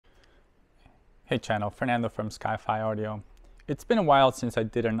Hey channel, Fernando from Sky-Fi Audio. It's been a while since I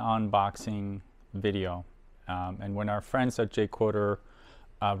did an unboxing video, and when our friends at J-Quarter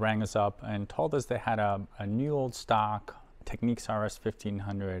rang us up and told us they had a new old stock Technics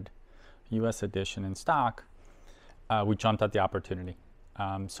RS1500 US edition in stock, we jumped at the opportunity.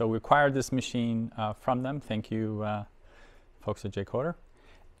 So we acquired this machine from them. Thank you folks at J-Quarter.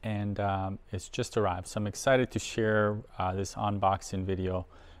 And it's just arrived. So I'm excited to share this unboxing video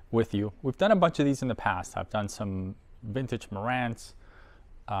with you. We've done a bunch of these in the past. I've done some vintage Marantz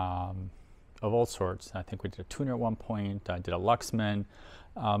of all sorts. I think we did a tuner at one point. I did a Luxman,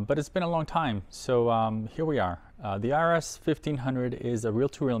 but it's been a long time. So here we are. The RS1500 is a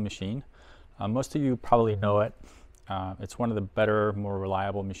reel-to-reel machine. Most of you probably know it. It's one of the better, more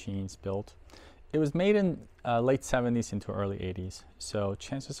reliable machines built. It was made in late 70s into early 80s. So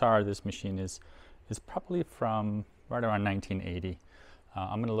chances are this machine is probably from right around 1980.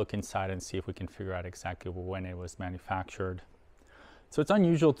 I'm going to look inside and see if we can figure out exactly when it was manufactured. So it's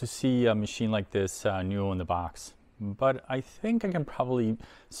unusual to see a machine like this new in the box, but I think I can probably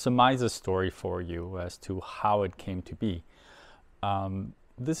surmise a story for you as to how it came to be.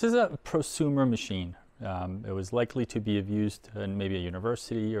 This is a prosumer machine. It was likely to be used in maybe a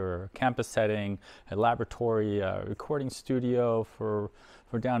university or a campus setting, a laboratory, a recording studio for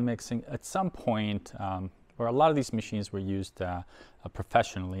down mixing at some point. Where a lot of these machines were used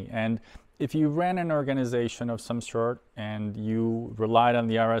professionally. And if you ran an organization of some sort and you relied on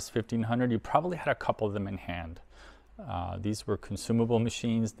the RS1500, you probably had a couple of them in hand. These were consumable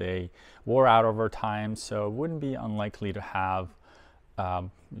machines. They wore out over time, so it wouldn't be unlikely to have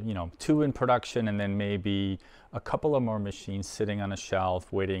two in production and then maybe a couple of more machines sitting on a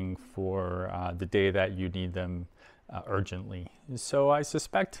shelf waiting for the day that you need them urgently. So I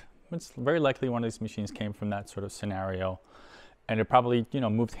suspect it's very likely one of these machines came from that sort of scenario, and it probably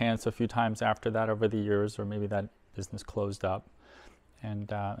moved hands a few times after that over the years, or maybe that business closed up,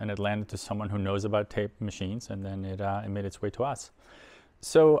 and it landed to someone who knows about tape machines, and then it made its way to us.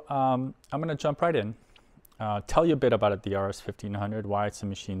 So I'm going to jump right in, tell you a bit about it, the RS1500, why it's a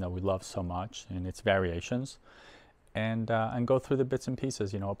machine that we love so much and its variations, and go through the bits and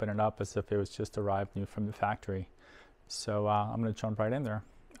pieces. Open it up as if it was just arrived new from the factory. So I'm going to jump right in there.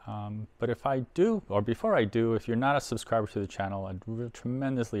 But if I do, or before I do, if you're not a subscriber to the channel, I'd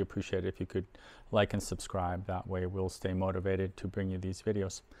tremendously appreciate it if you could like and subscribe. That way we'll stay motivated to bring you these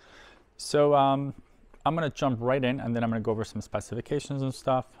videos. So I'm going to jump right in, and then I'm going to go over some specifications and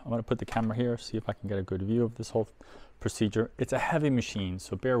stuff. I'm going to put the camera here, see if I can get a good view of this whole procedure. It's a heavy machine,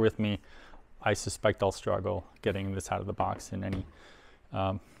 so bear with me. I suspect I'll struggle getting this out of the box in any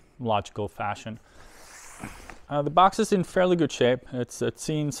logical fashion. The box is in fairly good shape. It's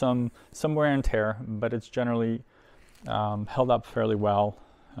seen some wear and tear, but it's generally held up fairly well.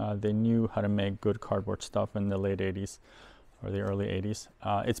 They knew how to make good cardboard stuff in the late 80s or the early 80s.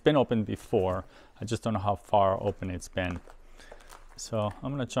 It's been opened before. I just don't know how far open it's been. So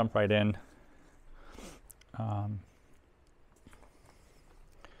I'm going to jump right in.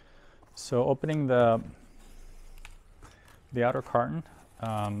 So opening the outer carton.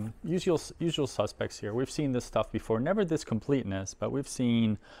 Usual suspects here. We've seen this stuff before, never this completeness, but we've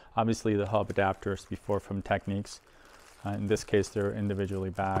seen obviously the hub adapters before from Technics. In this case, they're individually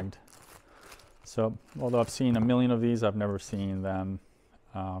bagged. So although I've seen a million of these, I've never seen them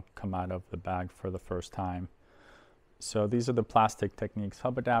come out of the bag for the first time. So these are the plastic Technics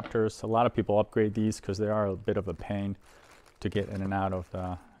hub adapters. A lot of people upgrade these because they are a bit of a pain to get in and out of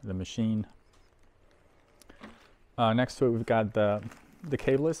the machine. Next to it, we've got the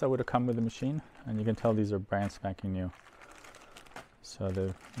cableless that would have come with the machine, and you can tell these are brand spanking new. So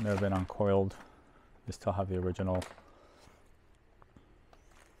they've never been uncoiled. They still have the original.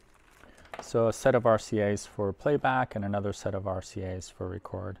 So a set of RCAs for playback and another set of RCAs for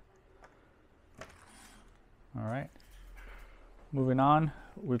record. All right. Moving on,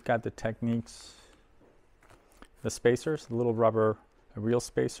 we've got the Technics, the spacers, the little rubber reel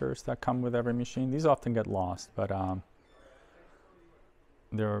spacers that come with every machine. These often get lost, but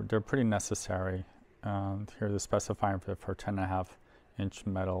they're pretty necessary. Here the specifying for 10.5-inch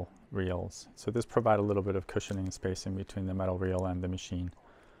metal reels. So this provides a little bit of cushioning and spacing between the metal reel and the machine.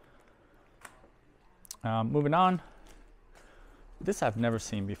 Moving on, this I've never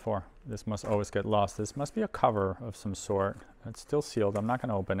seen before. This must always get lost. This must be a cover of some sort. It's still sealed. I'm not going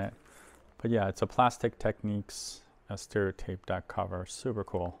to open it. But yeah, it's a plastic Technics stereotape cover. Super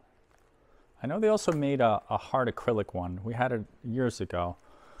cool. I know they also made a hard acrylic one. We had it years ago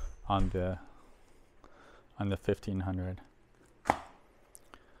on the 1500.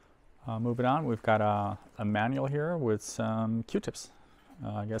 Moving on, we've got a manual here with some Q-tips,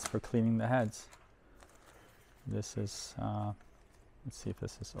 I guess for cleaning the heads. This is, let's see if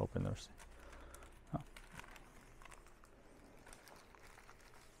this is open. Oh.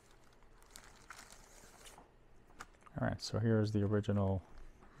 All right, so here's the original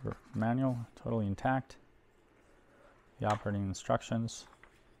manual, totally intact. The operating instructions.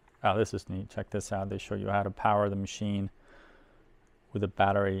 Oh, this is neat. Check this out. They show you how to power the machine with a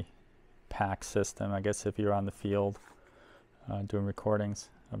battery pack system. I guess if you're on the field doing recordings.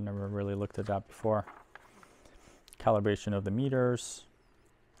 I've never really looked at that before. Calibration of the meters.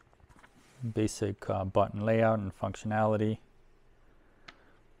 Basic button layout and functionality.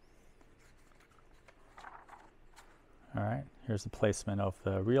 All right, here's the placement of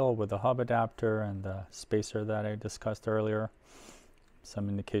the reel with the hub adapter and the spacer that I discussed earlier. Some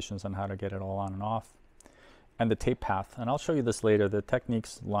indications on how to get it all on and off. And the tape path, and I'll show you this later. The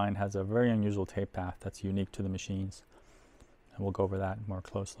Technics line has a very unusual tape path that's unique to the machines. And we'll go over that more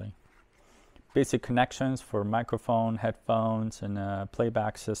closely. Basic connections for microphone, headphones, and a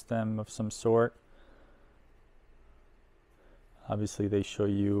playback system of some sort. Obviously, they show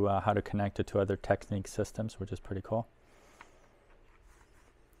you how to connect it to other Technics systems, which is pretty cool.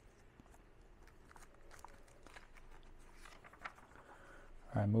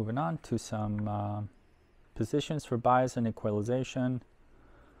 All right, moving on to some positions for bias and equalization.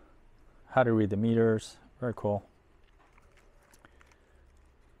 How to read the meters, very cool.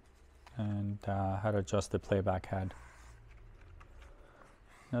 And how to adjust the playback head.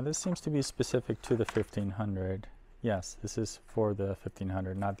 Now this seems to be specific to the 1500. Yes, this is for the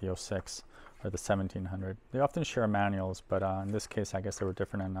 1500, not the 06 or the 1700. They often share manuals, but in this case I guess they were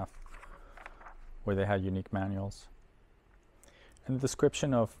different enough where they had unique manuals. And the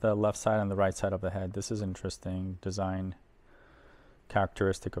description of the left side and the right side of the head. This is interesting design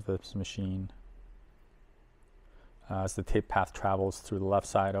characteristic of this machine. As the tape path travels through the left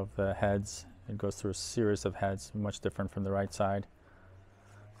side of the heads, it goes through a series of heads, much different from the right side.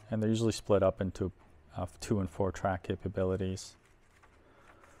 And they're usually split up into 2 and 4 track capabilities.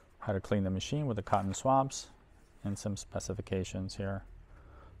 How to clean the machine with the cotton swabs and some specifications here.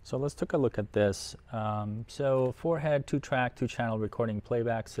 So let's take a look at this. So 4-head, 2-track, 2-channel recording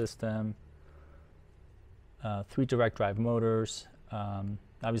playback system, 3 direct drive motors.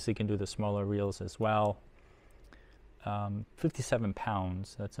 Obviously you can do the smaller reels as well. 57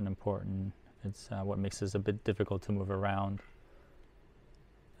 pounds, that's an important, it's what makes this a bit difficult to move around.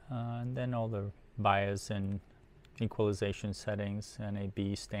 And then all the bias and equalization settings,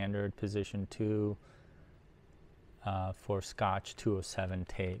 NAB standard position 2 for Scotch 207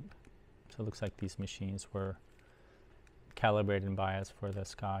 tape. So it looks like these machines were calibrated and biased for the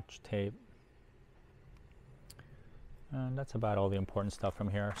Scotch tape. And that's about all the important stuff from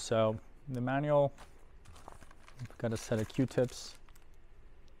here. So the manual, we've got a set of Q-tips.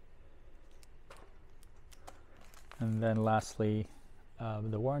 And then lastly,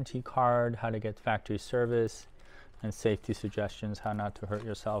 the warranty card, how to get factory service, and safety suggestions, how not to hurt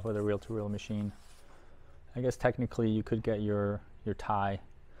yourself with a reel-to-reel machine. I guess technically you could get your tie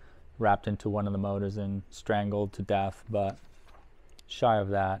wrapped into one of the motors and strangled to death, but shy of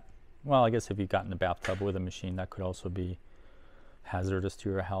that. Well, I guess if you got in the bathtub with a machine, that could also be hazardous to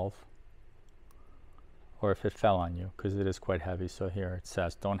your health. Or if it fell on you, because it is quite heavy. So here it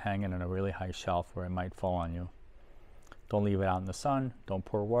says, don't hang it on a really high shelf where it might fall on you. Don't leave it out in the sun, don't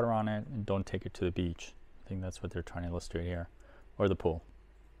pour water on it, and don't take it to the beach. I think that's what they're trying to illustrate here, or the pool.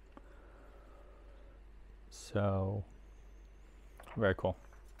 So, very cool.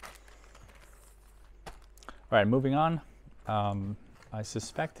 All right, moving on. I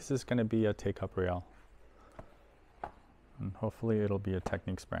suspect this is going to be a take-up reel. And hopefully it'll be a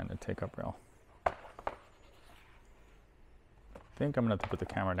Technics branded take-up reel. I think I'm going to have to put the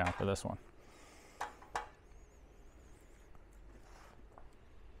camera down for this one.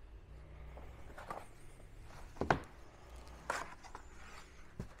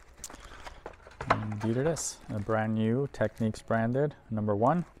 Indeed it is. A brand new Technics branded number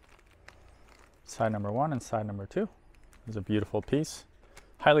 1. Side number 1 and side number 2. It's a beautiful piece.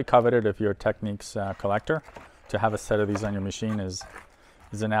 Highly coveted if you're a Technics collector. To have a set of these on your machine is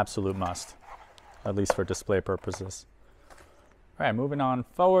an absolute must, at least for display purposes. All right, moving on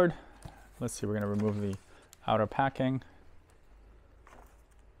forward. Let's see, we're going to remove the outer packing.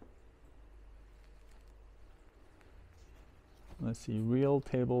 Let's see, reel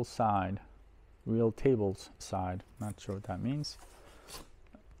table side. Reel tables side. Not sure what that means.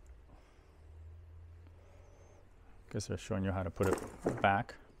 Guess they're showing you how to put it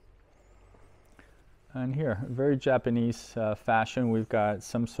back. And here, very Japanese fashion. We've got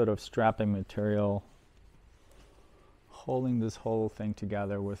some sort of strapping material holding this whole thing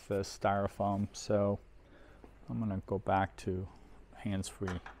together with the styrofoam. So I'm going to go back to hands-free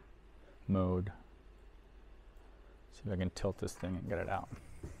mode. See if I can tilt this thing and get it out.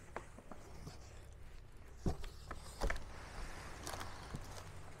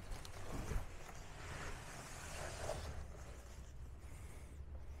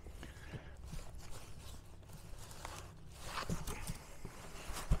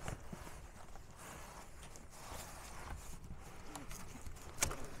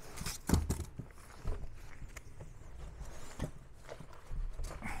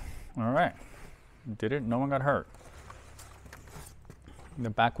 All right, did it, no one got hurt. In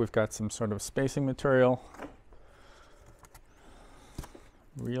the back we've got some sort of spacing material.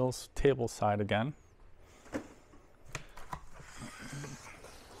 Reels table side again.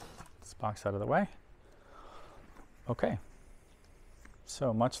 This box out of the way. Okay,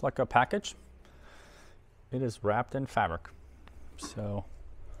 so much like a package, it is wrapped in fabric. So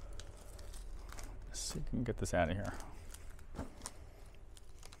let's see if we can get this out of here.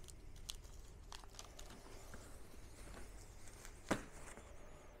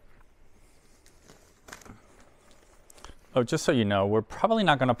 Oh, just so you know, we're probably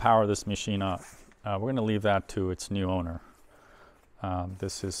not going to power this machine up. We're going to leave that to its new owner.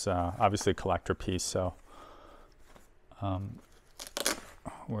 This is obviously a collector piece, so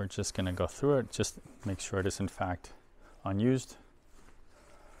we're just going to go through it, just make sure it is in fact unused.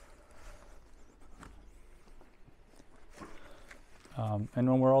 And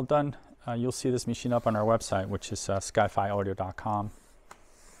when we're all done, you'll see this machine up on our website, which is skyfiaudio.com.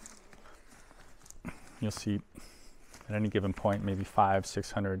 You'll see at any given point maybe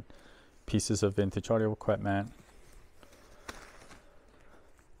 500-600 pieces of vintage audio equipment,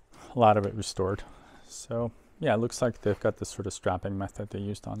 a lot of it restored. So yeah, it looks like they've got this sort of strapping method they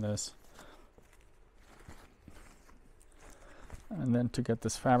used on this. And then to get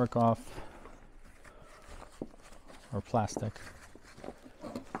this fabric off, or plastic,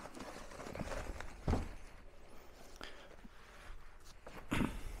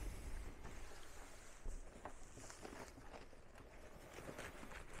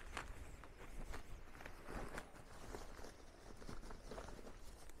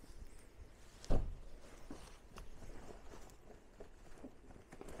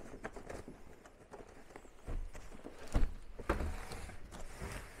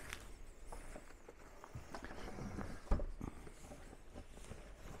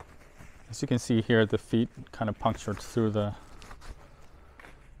 as you can see here, the feet kind of punctured through the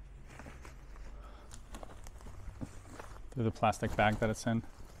plastic bag that it's in.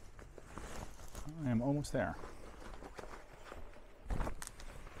 I am almost there.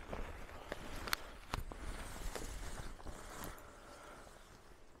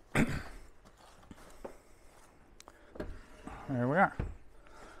 There we are.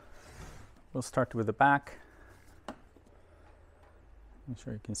 We'll start with the back. I'm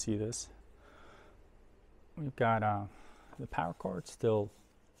sure you can see this. We've got the power cord still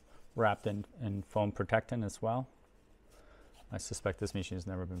wrapped in foam protectant as well. I suspect this machine has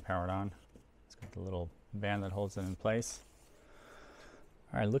never been powered on. It's got the little band that holds it in place.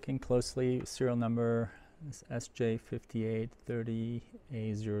 All right, looking closely, serial number is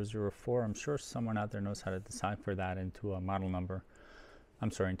SJ5830A004. I'm sure someone out there knows how to decipher that into a model number. I'm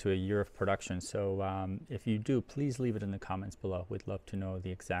sorry, into a year of production. So if you do, please leave it in the comments below. We'd love to know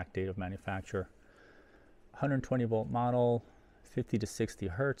the exact date of manufacture. 120 volt model, 50 to 60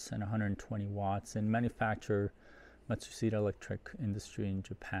 hertz, and 120 watts, and manufactured Matsushita Electric Industry in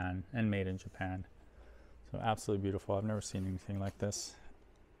Japan, and made in Japan. So absolutely beautiful. I've never seen anything like this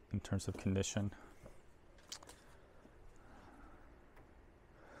in terms of condition.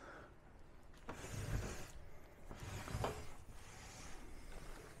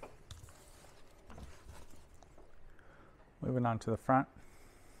 Moving on to the front.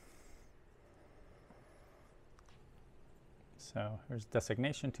 So here's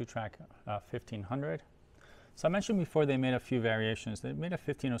designation, 2-track 1500. So I mentioned before they made a few variations. They made a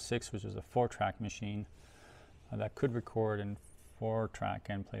 1506, which is a 4-track machine that could record in 4-track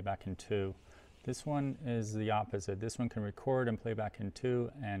and play back in 2. This one is the opposite. This one can record and play back in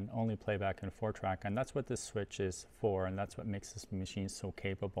 2 and only play back in 4-track. And that's what this switch is for, and that's what makes this machine so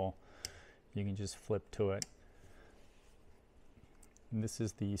capable. You can just flip to it. And this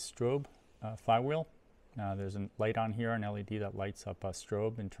is the strobe flywheel. There's a light on here, an LED that lights up a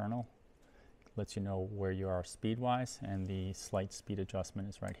strobe internal. Lets you know where you are speed-wise, and the slight speed adjustment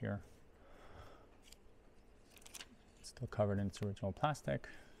is right here. It's still covered in its original plastic.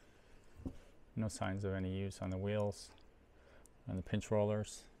 No signs of any use on the wheels, on the pinch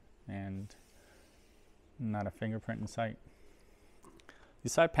rollers, and not a fingerprint in sight.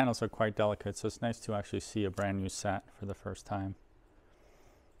 These side panels are quite delicate, so it's nice to actually see a brand new set for the first time.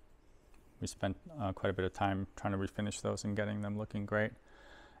 We spent quite a bit of time trying to refinish those and getting them looking great.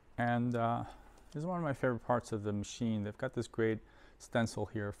 And this is one of my favorite parts of the machine. They've got this great stencil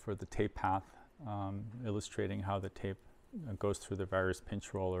here for the tape path, illustrating how the tape goes through the various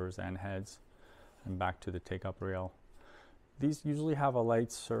pinch rollers and heads and back to the take-up rail. These usually have a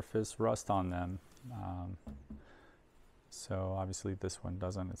light surface rust on them. So obviously this one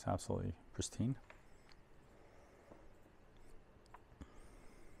doesn't. It's absolutely pristine.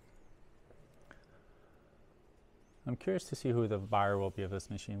 I'm curious to see who the buyer will be of this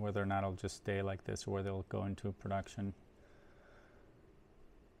machine, whether or not it'll just stay like this or whether it'll go into production.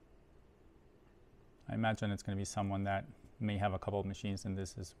 I imagine it's going to be someone that may have a couple of machines and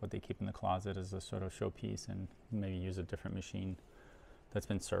this is what they keep in the closet as a sort of showpiece, and maybe use a different machine that's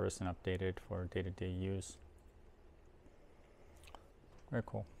been serviced and updated for day-to-day use. Very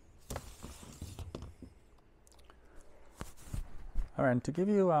cool. All right, and to give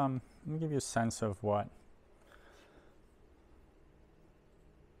you, let me give you a sense of what.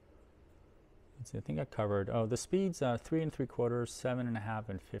 Let's see, I think I covered. Oh, the speeds: 3 3/4, 7.5,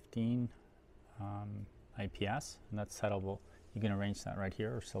 and 15 IPS, and that's settable. You can arrange that right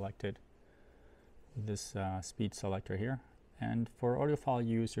here or select it with this speed selector here. And for audiophile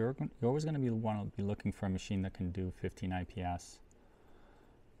use, you're always going to want to be looking for a machine that can do 15 IPS.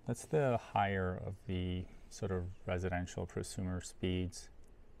 That's the higher of the sort of residential prosumer speeds.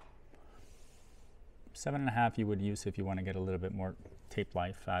 7.5 you would use if you want to get a little bit more tape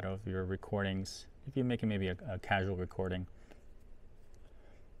life out of your recordings. If you're making maybe a casual recording,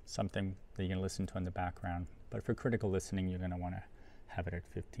 something that you can listen to in the background. But for critical listening, you're going to want to have it at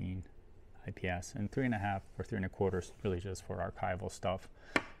 15 IPS. And 3.5 or 3 1/4 is really just for archival stuff,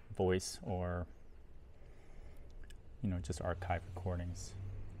 voice or just archive recordings.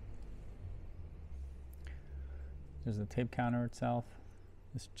 There's the tape counter itself.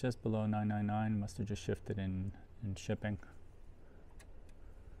 It's just below 999. Must have just shifted in shipping.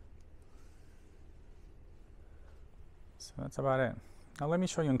 So that's about it. Now let me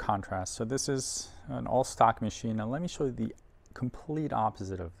show you in contrast. So this is an all-stock machine. Now let me show you the complete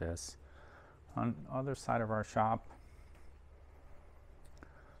opposite of this. On the other side of our shop,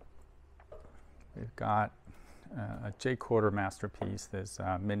 we've got a J-Quarter masterpiece. There's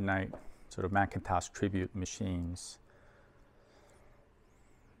Midnight sort of Macintosh tribute machines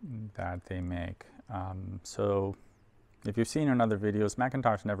that they make. So if you've seen in other videos,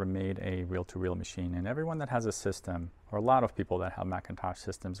 Macintosh never made a reel-to-reel machine, and everyone that has a system, or a lot of people that have Macintosh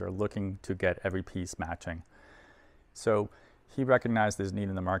systems, are looking to get every piece matching. So he recognized this need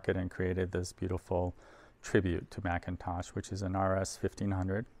in the market and created this beautiful tribute to Macintosh, which is an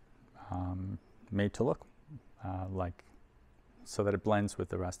RS1500, made to look so that it blends with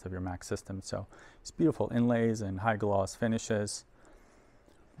the rest of your Mac system. So it's beautiful inlays and high gloss finishes,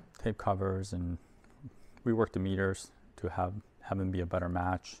 tape covers, and reworked the meters to have them be a better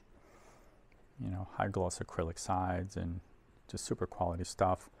match. High gloss acrylic sides and just super quality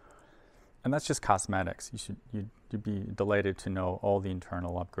stuff. And that's just cosmetics. You'd be delighted to know all the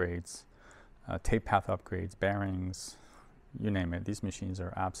internal upgrades, tape path upgrades, bearings, you name it. These machines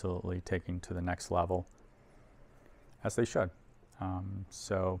are absolutely taking to the next level, as they should.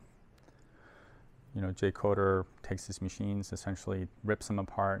 J-Quarter takes these machines, essentially rips them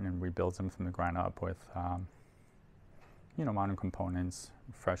apart and rebuilds them from the ground up with, modern components,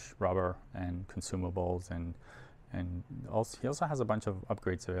 fresh rubber and consumables, and he also has a bunch of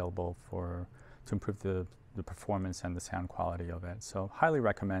upgrades available to improve the performance and the sound quality of it. So highly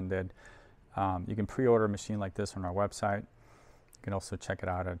recommended. You can pre-order a machine like this on our website. You can also check it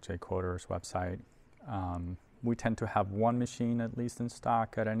out at J-Quarter's website. We tend to have one machine at least in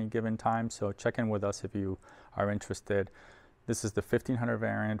stock at any given time, so check in with us if you are interested. This is the 1500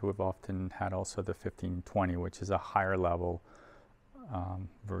 variant. We've often had also the 1520, which is a higher level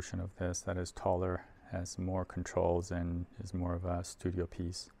version of this that is taller, has more controls, and is more of a studio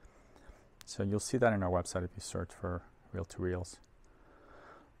piece. So you'll see that in our website if you search for reel-to-reels.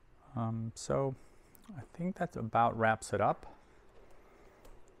 So I think that about wraps it up.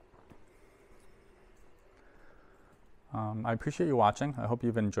 I appreciate you watching. I hope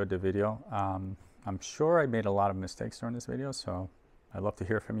you've enjoyed the video. I'm sure I made a lot of mistakes during this video, so I'd love to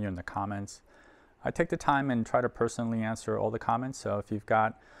hear from you in the comments. I take the time and try to personally answer all the comments, so if you've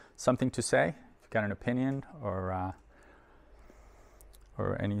got something to say, if you've got an opinion or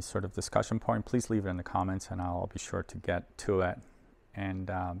any sort of discussion point, please leave it in the comments and I'll be sure to get to it.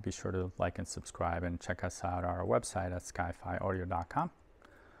 And be sure to like and subscribe and check us out our website at sci-fiaudio.com.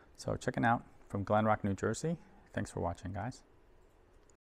 So checking out from Glen Rock, New Jersey. Thanks for watching, guys.